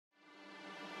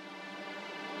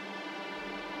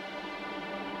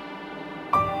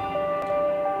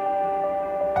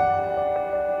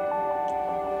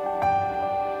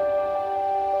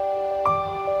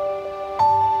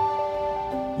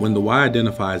When the Y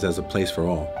identifies as a place for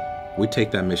all, we take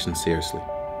that mission seriously.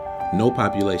 No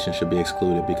population should be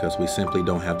excluded because we simply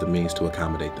don't have the means to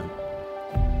accommodate them.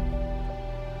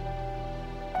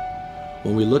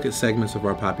 When we look at segments of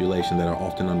our population that are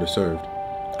often underserved,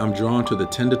 I'm drawn to the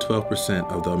 10 to 12%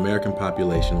 of the American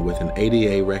population with an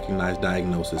ADA recognized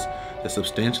diagnosis that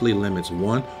substantially limits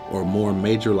one or more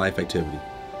major life activity.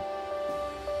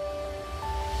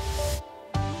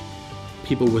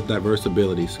 People with diverse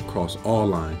abilities cross all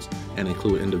lines and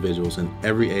include individuals in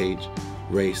every age,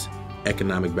 race,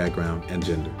 economic background, and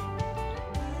gender.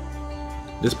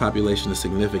 This population is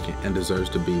significant and deserves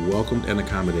to be welcomed and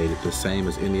accommodated the same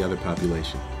as any other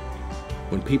population.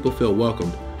 When people feel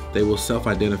welcomed, they will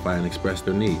self-identify and express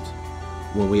their needs.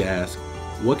 When we ask,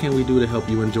 what can we do to help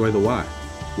you enjoy the Y?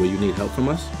 Will you need help from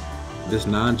us? This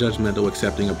non-judgmental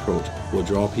accepting approach will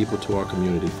draw people to our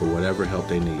community for whatever help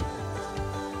they need.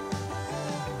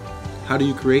 How do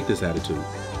you create this attitude?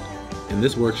 In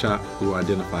this workshop, we will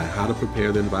identify how to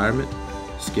prepare the environment,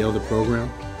 scale the program,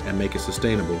 and make it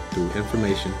sustainable through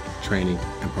information, training,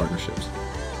 and partnerships.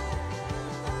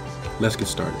 Let's get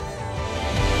started.